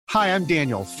Hi, I'm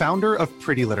Daniel, founder of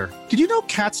Pretty Litter. Did you know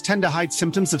cats tend to hide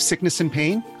symptoms of sickness and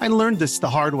pain? I learned this the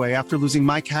hard way after losing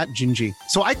my cat, Gingy.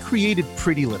 So I created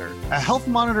Pretty Litter, a health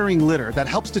monitoring litter that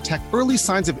helps detect early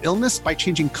signs of illness by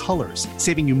changing colors,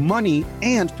 saving you money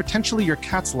and potentially your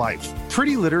cat's life.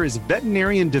 Pretty Litter is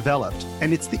veterinarian developed,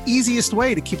 and it's the easiest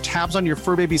way to keep tabs on your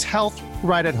fur baby's health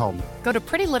right at home. Go to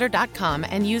prettylitter.com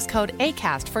and use code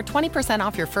ACAST for 20%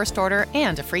 off your first order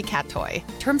and a free cat toy.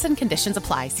 Terms and conditions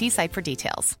apply. See site for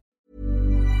details.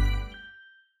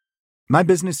 My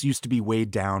business used to be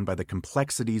weighed down by the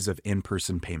complexities of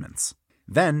in-person payments.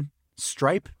 Then,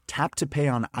 Stripe Tap to Pay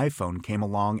on iPhone came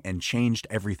along and changed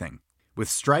everything. With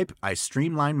Stripe, I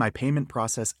streamlined my payment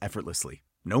process effortlessly.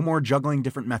 No more juggling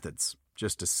different methods.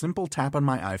 Just a simple tap on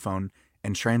my iPhone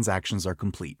and transactions are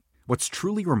complete. What's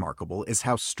truly remarkable is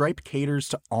how Stripe caters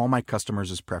to all my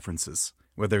customers' preferences.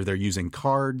 Whether they're using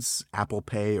cards, Apple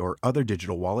Pay, or other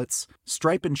digital wallets,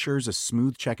 Stripe ensures a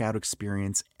smooth checkout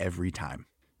experience every time.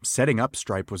 Setting up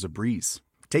Stripe was a breeze,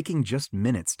 taking just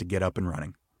minutes to get up and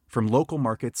running. From local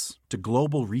markets to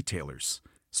global retailers,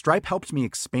 Stripe helped me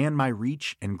expand my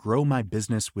reach and grow my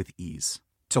business with ease.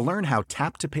 To learn how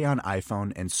Tap to Pay on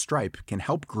iPhone and Stripe can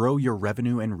help grow your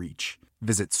revenue and reach,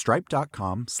 visit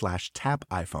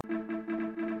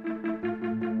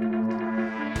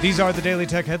stripe.com/tapiphone. These are the Daily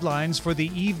Tech headlines for the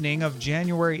evening of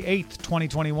January 8th,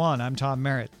 2021. I'm Tom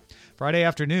Merritt. Friday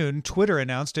afternoon, Twitter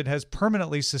announced it has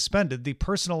permanently suspended the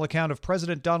personal account of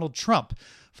President Donald Trump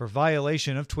for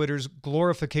violation of Twitter's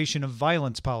glorification of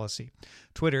violence policy.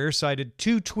 Twitter cited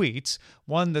two tweets,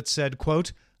 one that said,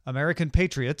 quote, "American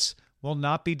patriots will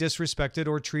not be disrespected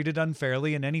or treated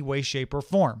unfairly in any way, shape, or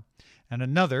form," and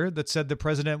another that said the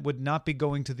president would not be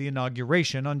going to the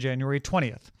inauguration on January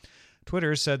 20th.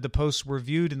 Twitter said the posts were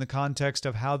viewed in the context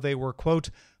of how they were,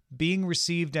 quote, "being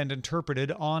received and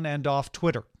interpreted on and off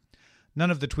Twitter." None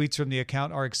of the tweets from the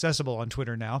account are accessible on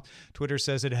Twitter now. Twitter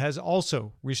says it has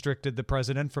also restricted the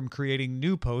president from creating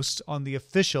new posts on the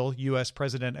official U.S.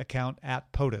 president account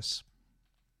at POTUS.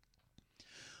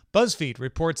 BuzzFeed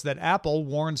reports that Apple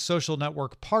warned social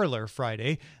network Parler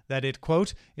Friday that it,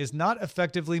 quote, "is not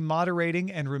effectively moderating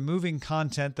and removing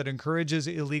content that encourages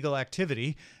illegal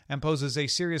activity and poses a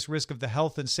serious risk of the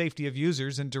health and safety of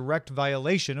users in direct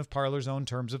violation of Parler's own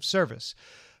terms of service."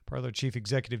 Parler chief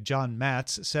executive John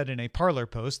Matz said in a Parler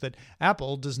post that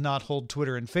Apple does not hold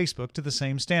Twitter and Facebook to the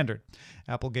same standard.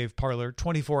 Apple gave Parler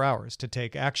 24 hours to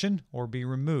take action or be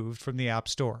removed from the App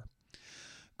Store.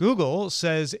 Google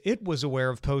says it was aware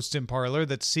of posts in Parler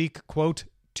that seek, quote,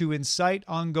 "to incite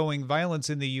ongoing violence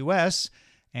in the U.S.,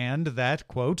 and that,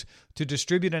 quote, "to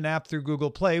distribute an app through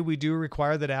Google Play, we do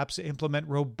require that apps implement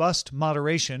robust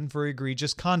moderation for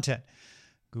egregious content."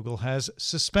 Google has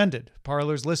suspended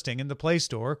Parler's listing in the Play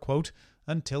Store, quote,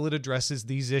 "until it addresses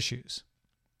these issues."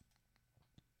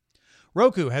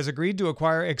 Roku has agreed to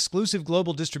acquire exclusive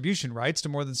global distribution rights to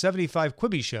more than 75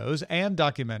 Quibi shows and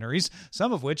documentaries,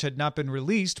 some of which had not been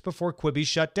released before Quibi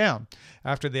shut down.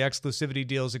 After the exclusivity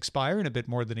deals expire in a bit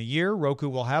more than a year, Roku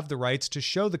will have the rights to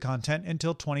show the content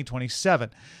until 2027.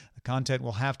 The content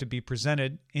will have to be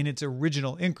presented in its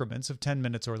original increments of 10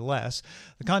 minutes or less.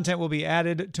 The content will be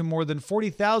added to more than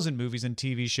 40,000 movies and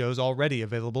TV shows already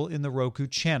available in the Roku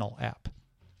Channel app.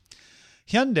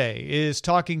 Hyundai is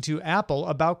talking to Apple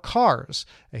about cars.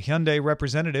 A Hyundai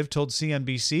representative told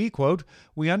CNBC, quote,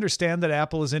 "We understand that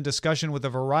Apple is in discussion with a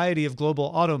variety of global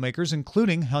automakers,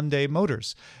 including Hyundai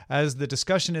Motors. As the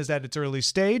discussion is at its early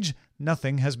stage,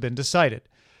 nothing has been decided."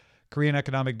 Korean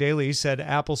Economic Daily said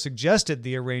Apple suggested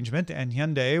the arrangement and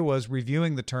Hyundai was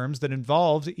reviewing the terms that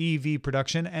involved EV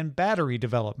production and battery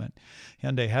development.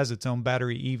 Hyundai has its own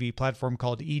battery EV platform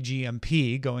called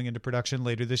eGMP going into production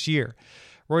later this year.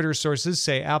 Reuters sources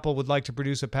say Apple would like to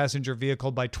produce a passenger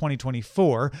vehicle by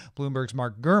 2024. Bloomberg's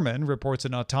Mark Gurman reports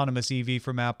an autonomous EV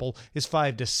from Apple is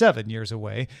 5 to 7 years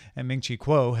away, and Ming-Chi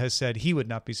Kuo has said he would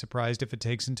not be surprised if it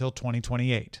takes until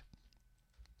 2028.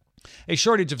 A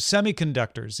shortage of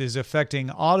semiconductors is affecting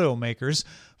automakers.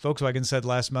 Volkswagen said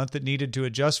last month it needed to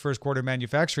adjust first-quarter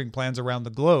manufacturing plans around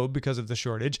the globe because of the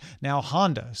shortage. Now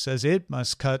Honda says it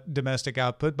must cut domestic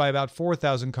output by about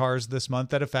 4,000 cars this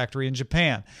month at a factory in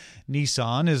Japan.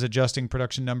 Nissan is adjusting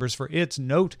production numbers for its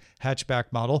Note hatchback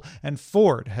model, and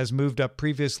Ford has moved up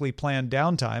previously planned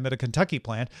downtime at a Kentucky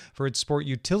plant for its sport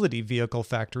utility vehicle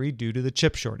factory due to the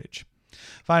chip shortage.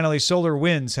 Finally,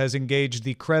 SolarWinds has engaged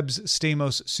the Krebs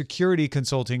Stamos Security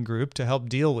Consulting Group to help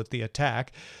deal with the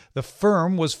attack. The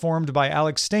firm was formed by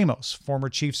Alex Stamos, former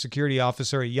chief security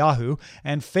officer at Yahoo,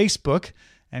 and Facebook,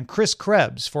 and Chris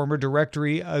Krebs, former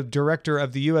director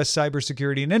of the U.S.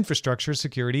 Cybersecurity and Infrastructure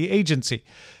Security Agency.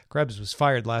 Krebs was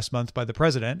fired last month by the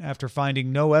president after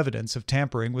finding no evidence of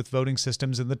tampering with voting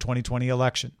systems in the 2020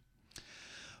 election.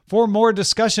 For more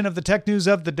discussion of the tech news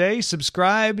of the day,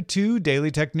 subscribe to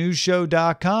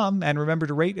dailytechnewsshow.com, and remember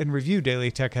to rate and review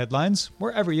Daily Tech Headlines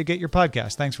wherever you get your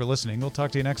podcast. Thanks for listening. We'll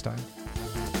talk to you next time.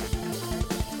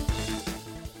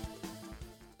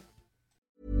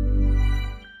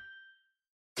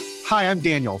 Hi, I'm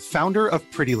Daniel, founder of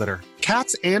Pretty Litter.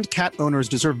 Cats and cat owners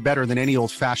deserve better than any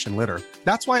old-fashioned litter.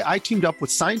 That's why I teamed up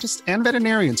with scientists and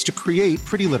veterinarians to create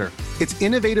Pretty Litter. Its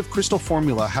innovative crystal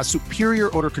formula has superior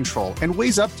odor control and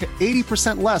weighs up to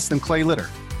 80% less than clay litter.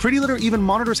 Pretty Litter even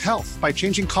monitors health by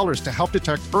changing colors to help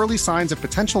detect early signs of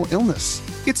potential illness.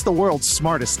 It's the world's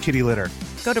smartest kitty litter.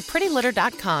 Go to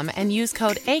prettylitter.com and use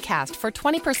code ACAST for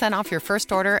 20% off your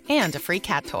first order and a free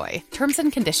cat toy. Terms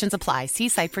and conditions apply. See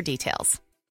site for details.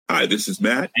 Hi, this is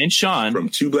Matt and Sean from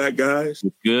Two Black Guys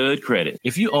with Good Credit.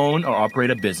 If you own or operate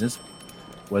a business,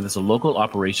 whether it's a local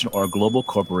operation or a global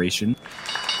corporation,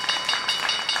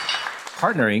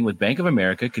 partnering with Bank of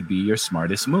America could be your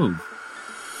smartest move.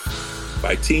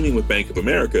 By teaming with Bank of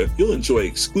America, you'll enjoy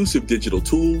exclusive digital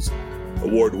tools,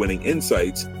 award-winning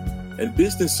insights, and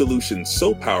business solutions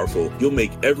so powerful you'll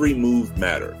make every move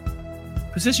matter.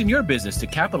 Position your business to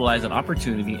capitalize on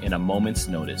opportunity in a moment's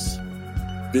notice.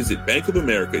 Visit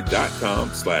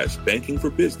bankofamerica.com/banking for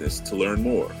business to learn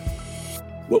more.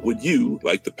 What would you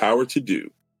like the power to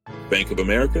do? Bank of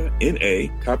America,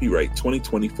 N.A., copyright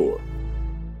 2024.